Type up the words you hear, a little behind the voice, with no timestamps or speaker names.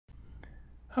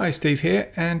Hi, Steve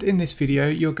here, and in this video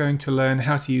you're going to learn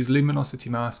how to use luminosity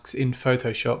masks in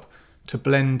Photoshop to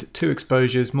blend two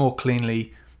exposures more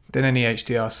cleanly than any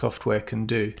HDR software can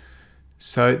do.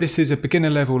 So this is a beginner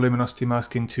level luminosity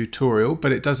masking tutorial,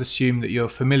 but it does assume that you're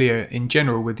familiar in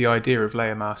general with the idea of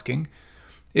layer masking.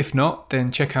 If not,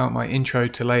 then check out my intro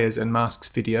to layers and masks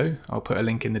video. I'll put a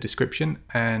link in the description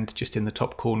and just in the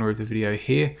top corner of the video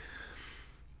here.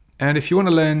 And if you want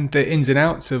to learn the ins and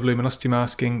outs of luminosity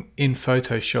masking in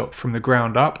Photoshop from the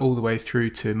ground up all the way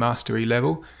through to mastery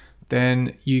level,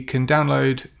 then you can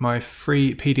download my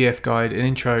free PDF guide, An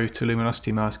Intro to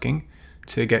Luminosity Masking,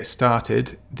 to get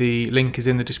started. The link is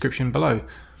in the description below.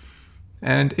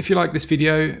 And if you like this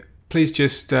video, please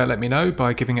just let me know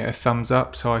by giving it a thumbs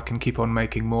up so I can keep on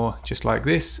making more just like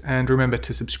this. And remember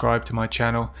to subscribe to my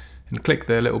channel and click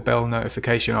the little bell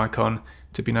notification icon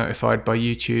to be notified by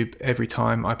YouTube every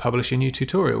time I publish a new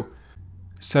tutorial.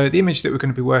 So the image that we're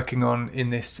going to be working on in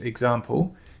this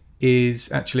example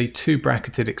is actually two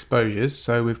bracketed exposures.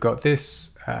 So we've got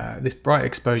this bright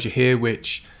exposure here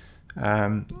which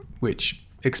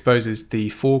exposes the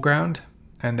foreground,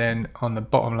 and then on the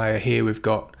bottom layer here we've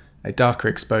got a darker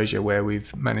exposure where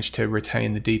we've managed to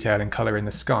retain the detail and colour in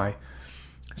the sky.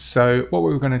 So what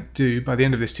we're going to do by the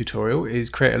end of this tutorial is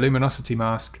create a luminosity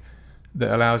mask that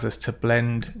allows us to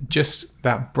blend just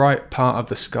that bright part of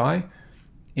the sky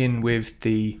in with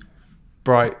the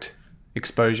bright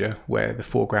exposure where the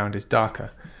foreground is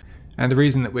darker. And the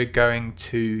reason that we're going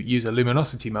to use a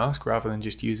luminosity mask rather than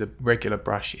just use a regular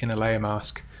brush in a layer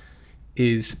mask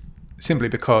is simply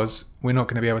because we're not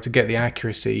going to be able to get the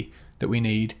accuracy that we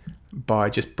need by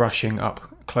just brushing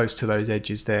up close to those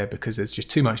edges there, because there's just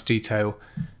too much detail,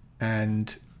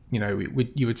 and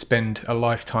you would spend a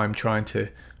lifetime trying to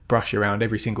brush around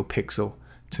every single pixel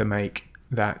to make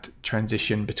that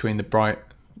transition between the bright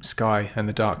sky and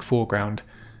the dark foreground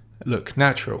look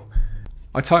natural.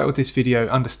 I titled this video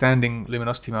Understanding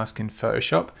Luminosity Mask in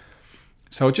Photoshop,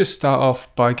 so I'll just start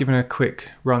off by giving a quick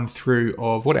run through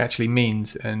of what it actually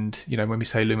means, and when we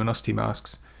say luminosity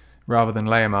masks rather than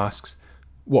layer masks,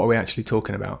 what are we actually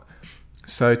talking about.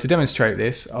 So to demonstrate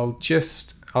this, I'll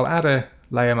add a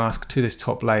layer mask to this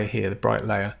top layer here, the bright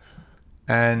layer,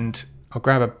 and I'll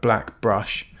grab a black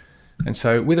brush. And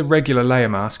so with a regular layer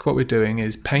mask, what we're doing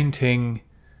is painting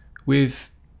with,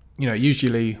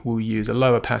 usually we'll use a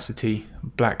low opacity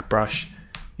black brush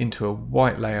into a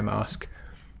white layer mask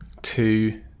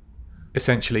to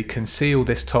essentially conceal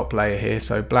this top layer here.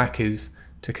 So black is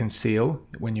to conceal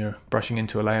when you're brushing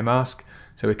into a layer mask.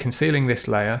 So we're concealing this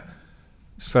layer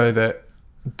so that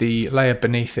the layer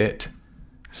beneath it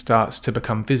starts to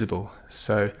become visible.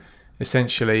 So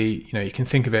essentially, you can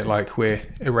think of it like we're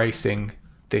erasing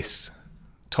this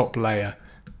top layer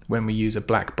when we use a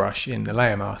black brush in the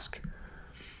layer mask.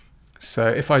 So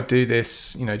if I do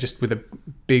this, just with a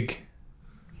big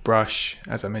brush,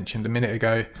 as I mentioned a minute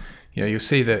ago, you'll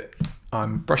see that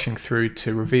I'm brushing through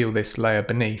to reveal this layer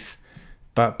beneath.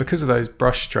 But because of those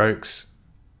brush strokes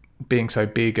being so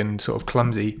big and sort of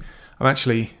clumsy, I'm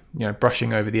actually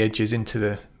brushing over the edges into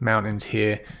the mountains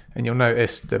here, and you'll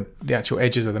notice the actual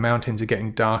edges of the mountains are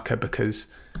getting darker because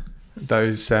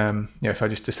those if I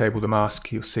just disable the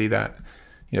mask, you'll see that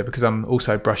because I'm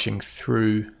also brushing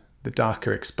through the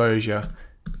darker exposure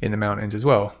in the mountains as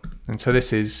well. And so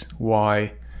this is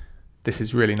why this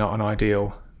is really not an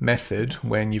ideal method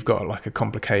when you've got like a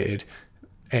complicated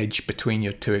edge between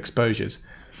your two exposures.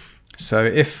 So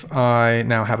if I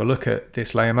now have a look at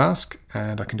this layer mask,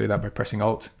 and I can do that by pressing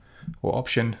Alt or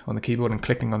Option on the keyboard and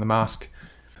clicking on the mask,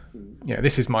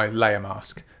 this is my layer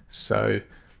mask. So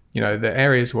the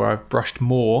areas where I've brushed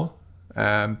more,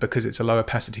 because it's a low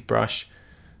opacity brush,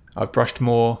 I've brushed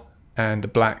more and the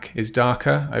black is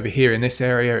darker. Over here in this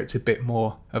area it's a bit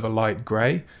more of a light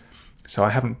grey, so I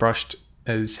haven't brushed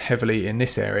as heavily in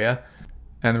this area,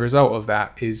 and the result of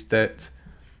that is that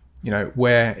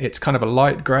where it's kind of a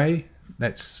light grey,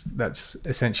 that's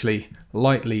essentially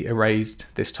lightly erased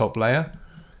this top layer,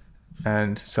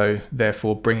 and so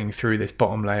therefore bringing through this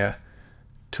bottom layer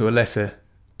to a lesser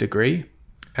degree.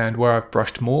 And where I've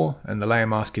brushed more and the layer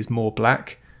mask is more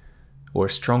black or a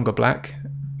stronger black,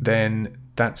 then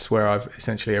that's where I've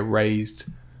essentially erased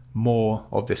more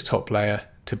of this top layer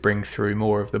to bring through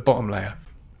more of the bottom layer.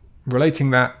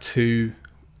 Relating that to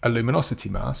a luminosity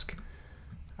mask,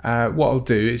 what I'll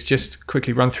do is just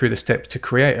quickly run through the steps to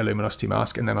create a luminosity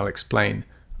mask, and then I'll explain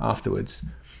afterwards.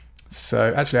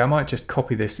 So actually I might just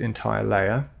copy this entire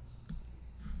layer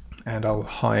and I'll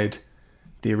hide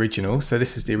the original. So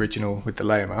this is the original with the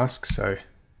layer mask, so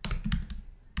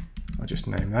I'll just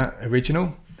name that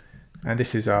original, and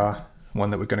this is our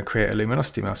one that we're going to create a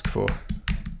luminosity mask for.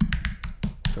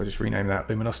 So I'll just rename that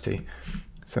Luminosity.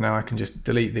 So now I can just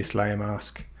delete this layer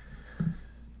mask.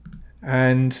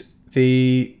 And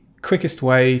the quickest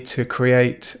way to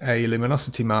create a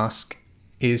luminosity mask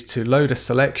is to load a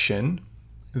selection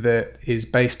that is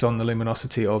based on the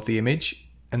luminosity of the image,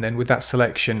 and then with that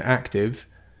selection active,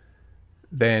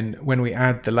 then when we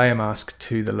add the layer mask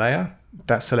to the layer,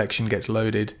 that selection gets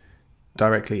loaded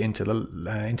directly into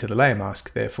the layer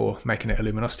mask, therefore making it a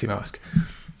luminosity mask.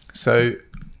 So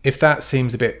if that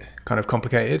seems a bit kind of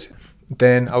complicated,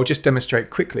 then I'll just demonstrate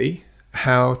quickly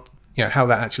how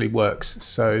that actually works.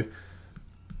 So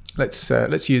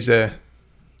let's use a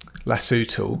lasso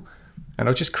tool, and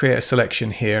I'll just create a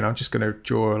selection here, and I'm just going to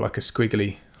draw like a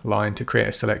squiggly line to create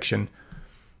a selection,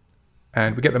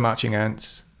 and we get the marching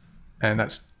ants, and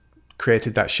that's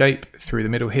created that shape through the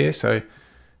middle here. So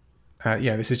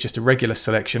yeah, this is just a regular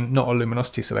selection, not a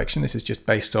luminosity selection. This is just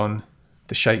based on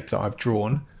the shape that I've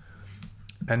drawn.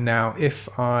 And now if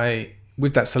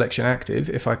with that selection active,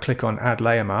 if I click on add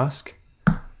layer mask,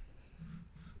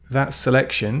 that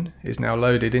selection is now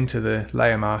loaded into the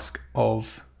layer mask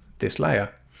of this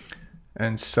layer.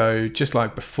 And so just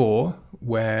like before,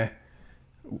 where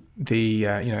the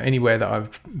anywhere that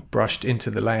I've brushed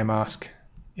into the layer mask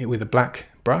with a black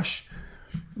brush,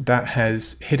 that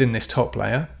has hidden this top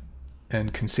layer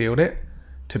and concealed it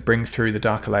to bring through the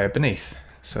darker layer beneath.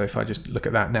 So if I just look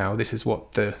at that now, this is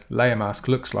what the layer mask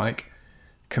looks like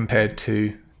compared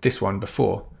to this one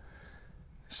before.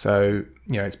 So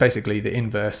it's basically the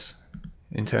inverse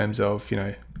in terms of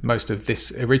most of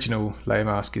this original layer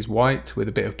mask is white with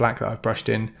a bit of black that I've brushed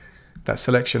in. That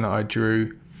selection that I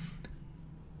drew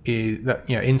is that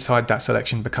inside that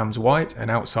selection becomes white and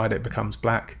outside it becomes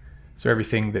black. So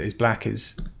everything that is black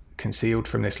is concealed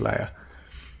from this layer.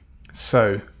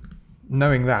 So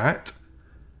knowing that,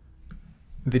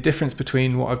 the difference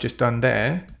between what I've just done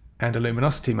there and a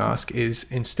luminosity mask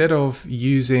is, instead of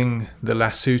using the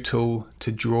lasso tool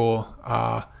to draw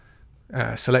our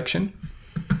selection,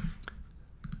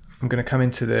 I'm going to come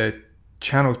into the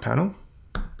channels panel.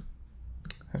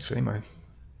 Actually, my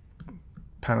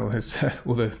panel has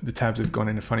all the tabs have gone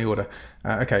in a funny order.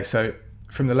 Okay, so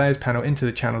from the layers panel into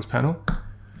the channels panel,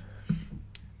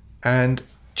 and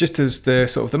just as the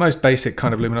sort of the most basic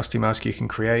kind of luminosity mask you can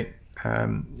create,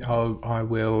 I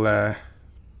will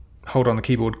hold on the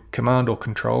keyboard Command or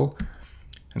Control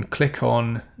and click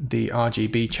on the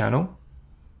RGB channel.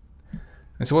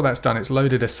 And so what that's done, it's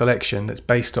loaded a selection that's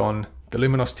based on the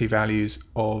luminosity values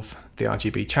of the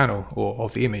RGB channel or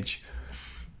of the image.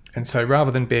 And so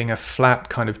rather than being a flat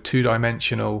kind of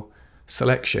two-dimensional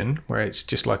selection where it's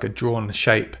just like a drawn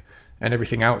shape and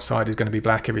everything outside is going to be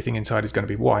black, everything inside is going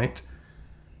to be white,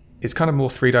 it's kind of more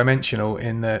three-dimensional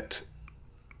in that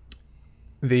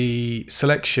the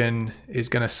selection is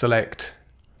going to select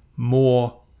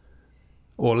more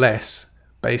or less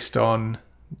based on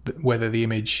whether the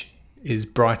image is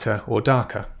brighter or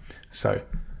darker. So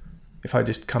if I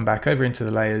just come back over into the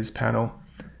layers panel,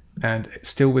 and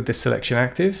still with the selection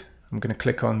active, I'm going to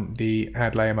click on the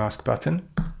add layer mask button.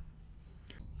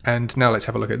 And now let's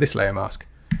have a look at this layer mask.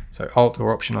 So Alt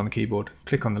or Option on the keyboard,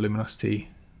 click on the luminosity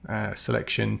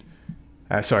selection,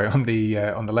 on the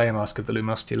layer mask of the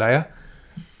luminosity layer.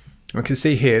 We can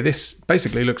see here, this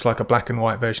basically looks like a black and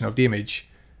white version of the image,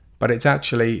 but it's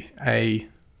actually a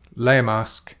layer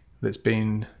mask that's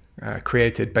been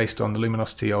created based on the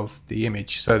luminosity of the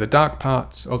image. So the dark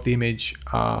parts of the image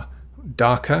are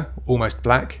darker, almost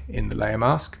black in the layer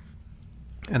mask,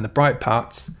 and the bright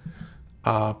parts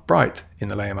are bright in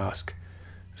the layer mask.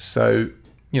 So,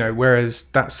 whereas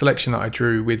that selection that I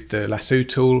drew with the lasso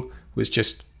tool was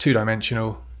just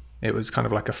two-dimensional, it was kind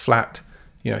of like a flat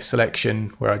selection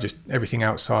where everything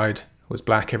outside was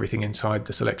black, everything inside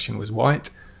the selection was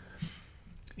white.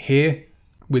 Here,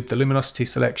 with the luminosity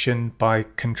selection, by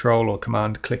Control or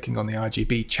Command clicking on the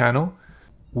RGB channel,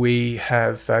 we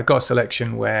have got a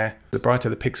selection where the brighter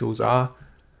the pixels are,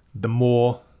 the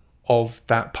more of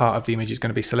that part of the image is going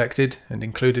to be selected and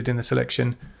included in the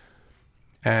selection,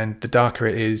 and the darker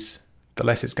it is, the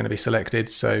less it's going to be selected.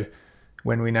 So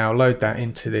when we now load that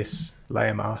into this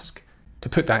layer mask, to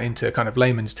put that into kind of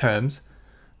layman's terms,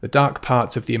 the dark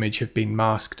parts of the image have been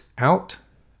masked out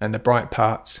and the bright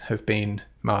parts have been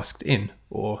masked in,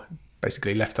 or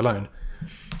basically left alone.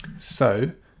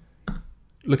 So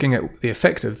looking at the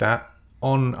effect of that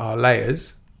on our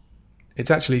layers, it's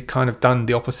actually kind of done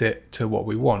the opposite to what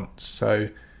we want. So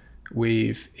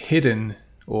we've hidden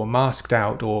or masked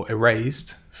out or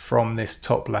erased from this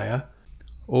top layer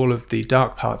all of the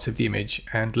dark parts of the image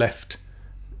and left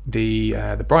the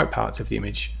bright parts of the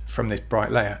image from this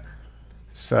bright layer.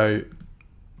 So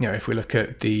if we look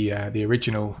at the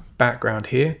original background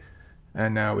here,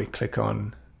 and now we click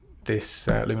on this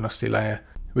luminosity layer,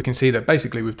 we can see that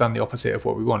basically we've done the opposite of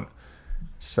what we want.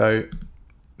 So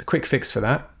the quick fix for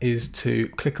that is to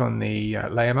click on the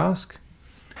layer mask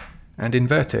and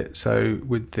invert it. So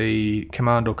with the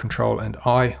Command or Control and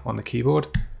I on the keyboard,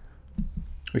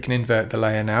 we can invert the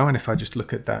layer now. And if I just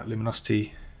look at that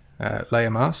luminosity layer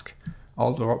mask,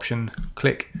 Alt or Option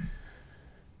click,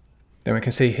 then we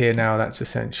can see here now that's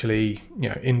essentially, you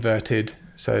know, inverted.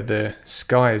 So the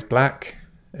sky is black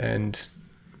and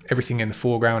everything in the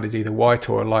foreground is either white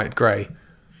or a light grey.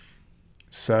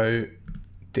 So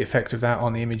the effect of that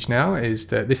on the image now is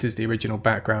that this is the original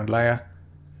background layer,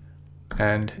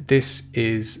 and this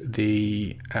is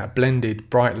the blended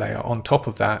bright layer on top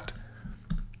of that,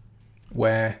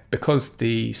 where because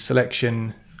the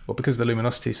selection, or because the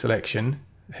luminosity selection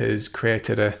has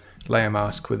created a layer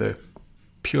mask with a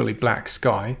purely black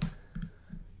sky,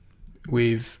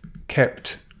 we've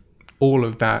kept all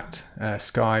of that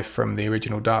sky from the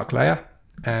original dark layer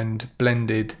and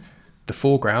blended the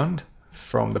foreground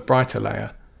from the brighter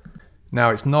layer.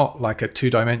 Now it's not like a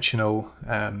two-dimensional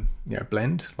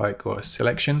blend, or a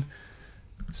selection.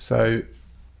 So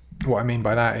what I mean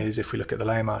by that is, if we look at the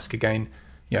layer mask again,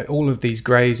 all of these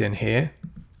greys in here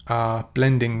are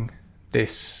blending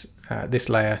this this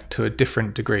layer to a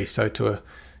different degree. So to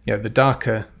the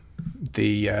darker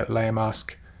the layer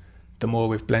mask, the more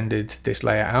we've blended this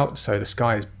layer out. So the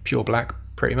sky is pure black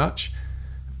pretty much,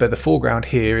 but the foreground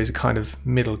here is a kind of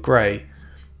middle grey,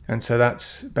 and so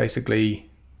that's basically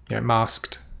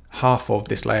masked half of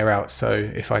this layer out. So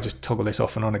if I just toggle this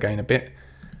off and on again a bit,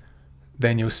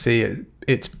 then you'll see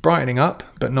it's brightening up,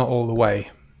 but not all the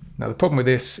way. Now the problem with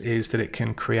this is that it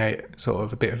can create sort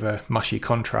of a bit of a mushy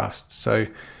contrast. So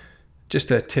just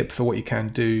a tip for what you can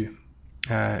do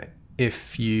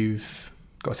if you've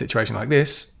got a situation like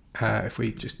this, if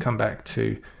we just come back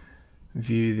to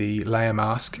view the layer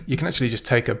mask, you can actually just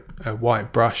take a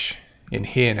white brush in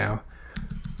here now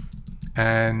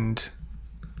and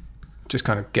just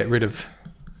kind of get rid of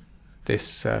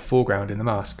this foreground in the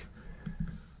mask.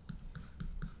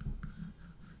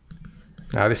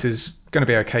 Now this is going to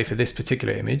be okay for this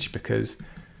particular image because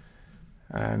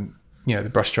the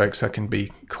brush strokes can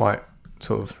be quite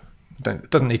sort of,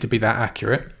 it doesn't need to be that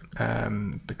accurate,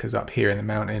 because up here in the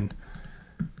mountain,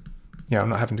 I'm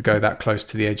not having to go that close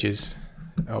to the edges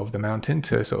of the mountain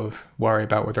to sort of worry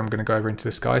about whether I'm going to go over into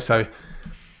the sky. So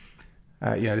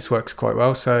this works quite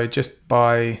well. So just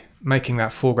by making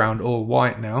that foreground all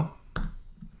white now,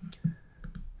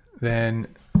 then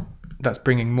that's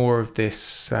bringing more of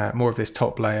this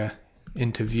top layer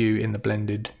into view in the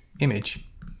blended image.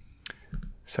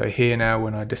 So here now,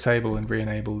 when I disable and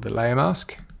re-enable the layer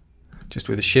mask, just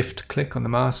with a shift click on the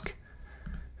mask,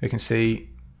 we can see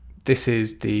this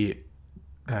is the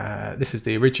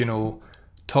original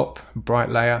top bright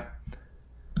layer,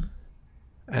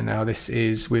 and now this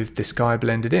is with the sky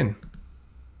blended in.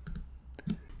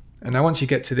 And now once you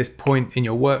get to this point in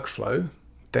your workflow,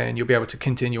 then you'll be able to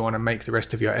continue on and make the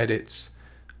rest of your edits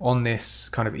on this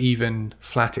kind of even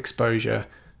flat exposure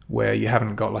where you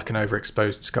haven't got like an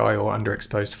overexposed sky or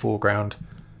underexposed foreground.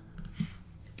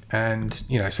 And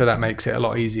so that makes it a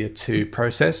lot easier to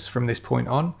process from this point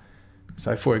on.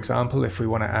 So for example, if we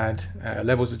want to add a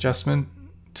levels adjustment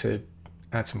to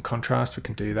add some contrast, we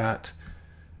can do that.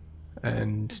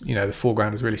 And the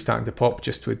foreground is really starting to pop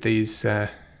just with these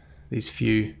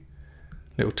few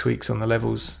little tweaks on the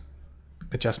levels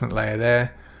adjustment layer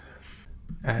there.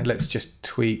 And let's just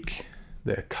tweak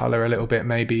the color a little bit,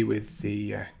 maybe with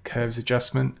the curves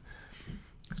adjustment.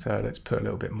 So let's put a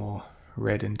little bit more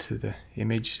red into the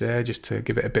image there, just to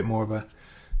give it a bit more of a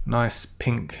nice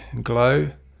pink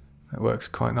glow. That works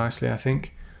quite nicely, I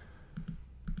think.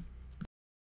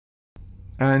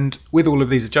 And with all of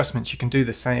these adjustments, you can do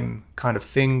the same kind of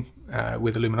thing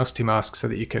with a luminosity mask, so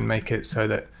that you can make it so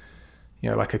that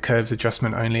like a curves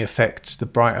adjustment only affects the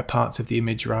brighter parts of the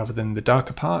image rather than the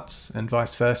darker parts, and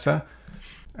vice versa.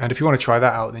 And if you want to try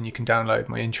that out, then you can download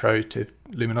my intro to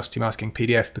luminosity masking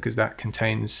PDF, because that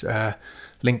contains a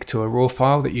link to a raw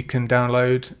file that you can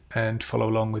download and follow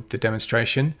along with the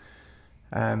demonstration.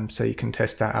 So you can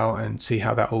test that out and see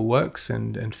how that all works,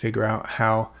 and figure out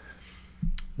how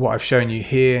what I've shown you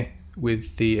here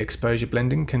with the exposure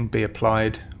blending can be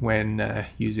applied when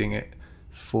using it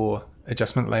for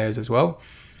adjustment layers as well.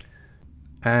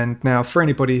 And now for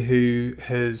anybody who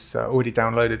has already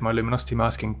downloaded my luminosity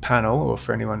masking panel, or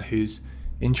for anyone who's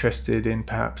interested in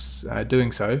perhaps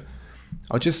doing so,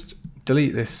 I'll just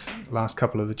delete this last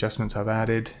couple of adjustments I've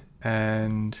added,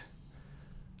 and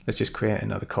let's just create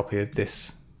another copy of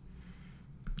this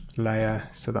layer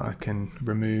so that I can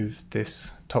remove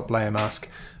this top layer mask.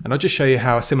 And I'll just show you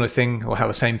how a similar thing, or how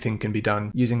the same thing, can be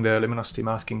done using the luminosity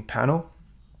masking panel.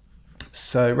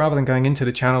 So rather than going into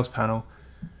the channels panel,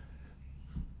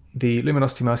 the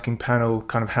luminosity masking panel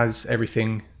kind of has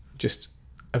everything just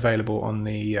available on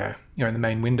the in the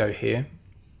main window here,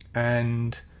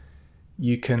 and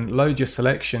you can load your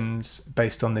selections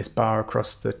based on this bar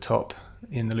across the top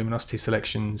in the luminosity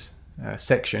selections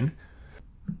section.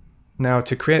 Now,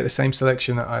 to create the same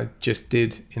selection that I just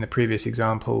did in the previous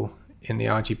example in the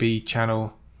RGB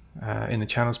channel in the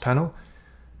channels panel,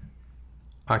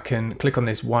 I can click on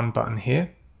this one button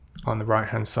here on the right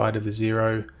hand side of the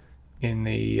 0 in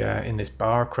the in this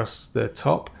bar across the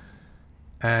top,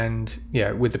 and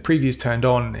yeah, with the previews turned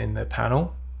on in the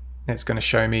panel, it's going to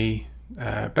show me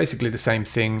basically the same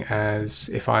thing as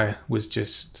if I was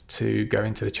just to go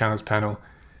into the channels panel,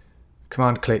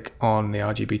 command click on the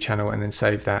RGB channel and then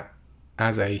save that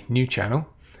as a new channel.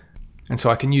 And so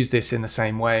I can use this in the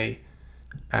same way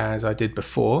as I did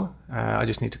before. I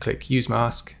just need to click use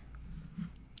mask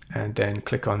and then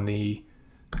click on the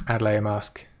add layer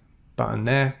mask button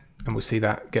there, and we'll see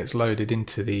that gets loaded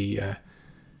into the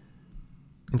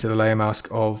layer mask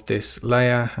of this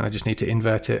layer, and I just need to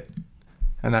invert it,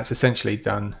 and that's essentially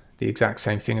done the exact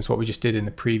same thing as what we just did in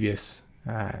the previous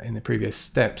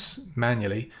steps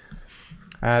manually.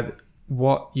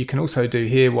 What you can also do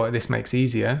here, what this makes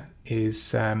easier,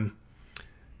 is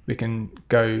we can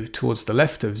go towards the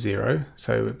left of 0,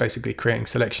 so basically creating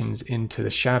selections into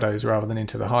the shadows rather than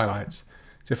into the highlights.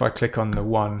 So if I click on the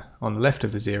one on the left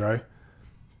of the 0,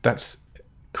 that's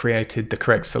created the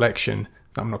correct selection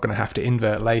that I'm not going to have to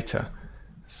invert later.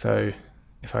 So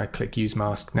if I click use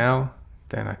mask now,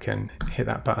 then I can hit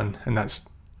that button, and that's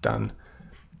done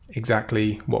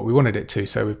exactly what we wanted it to.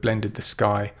 So we've blended the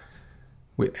sky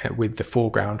with the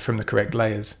foreground from the correct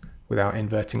layers without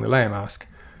inverting the layer mask.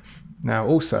 Now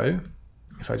also,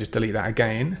 if I just delete that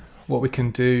again, what we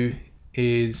can do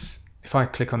is, if I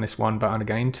click on this one button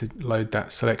again to load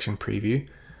that selection preview,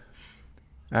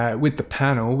 with the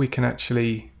panel we can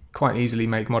actually quite easily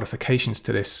make modifications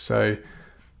to this. So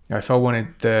if I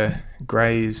wanted the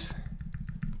grays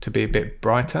to be a bit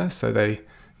brighter, so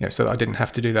so that I didn't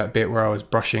have to do that bit where I was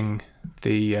brushing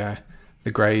the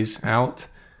grays out,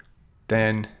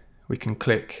 then we can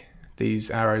click these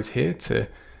arrows here to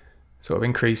sort of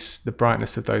increase the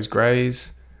brightness of those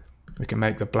grays. We can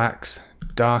make the blacks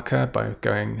darker by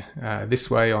going this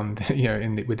way on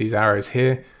with these arrows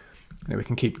here, and we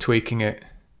can keep tweaking it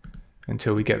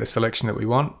until we get the selection that we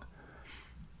want.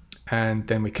 And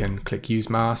then we can click use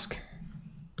mask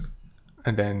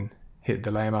and then hit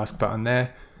the layer mask button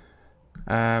there,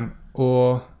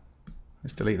 or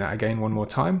let's delete that again one more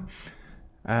time.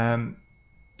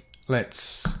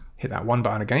 Let's hit that one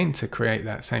button again to create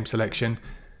that same selection.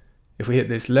 If we hit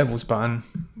this levels button,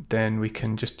 then we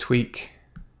can just tweak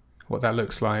what that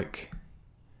looks like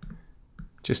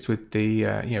just with the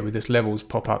with this levels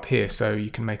pop up here, so you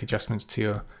can make adjustments to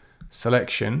your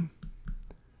selection.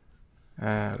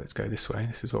 Let's go this way.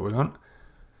 This is what we want.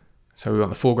 So we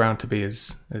want the foreground to be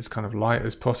as kind of light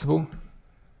as possible.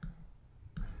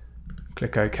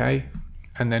 Click OK,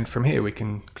 and then from here we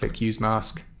can click use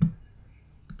mask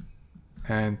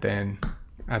and then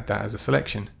add that as a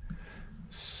selection.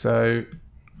 So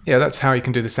yeah, that's how you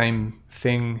can do the same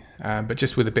thing, but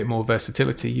just with a bit more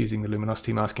versatility using the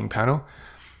luminosity masking panel.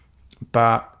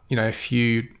 But if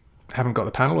you haven't got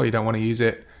the panel or you don't want to use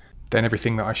it, then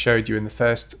everything that I showed you in the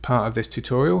first part of this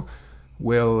tutorial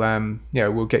will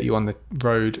get you on the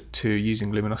road to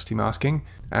using luminosity masking.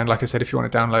 And like I said, if you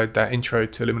want to download that intro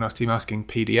to luminosity masking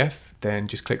PDF, then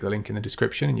just click the link in the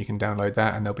description and you can download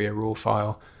that, and there'll be a raw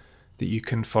file that you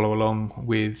can follow along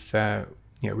with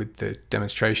with the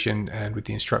demonstration and with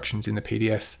the instructions in the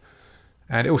PDF.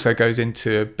 And it also goes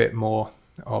into a bit more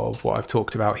of what I've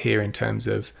talked about here in terms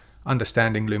of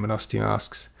understanding luminosity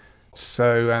masks.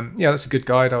 So yeah, that's a good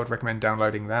guide. I would recommend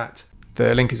downloading that.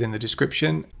 The link is in the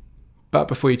description. But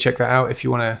before you check that out, if you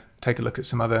want to take a look at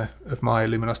some other of my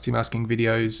luminosity masking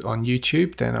videos on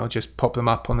YouTube, then I'll just pop them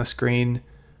up on the screen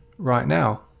right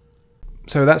now.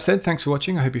 So with that said, thanks for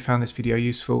watching. I hope you found this video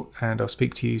useful, and I'll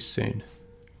speak to you soon.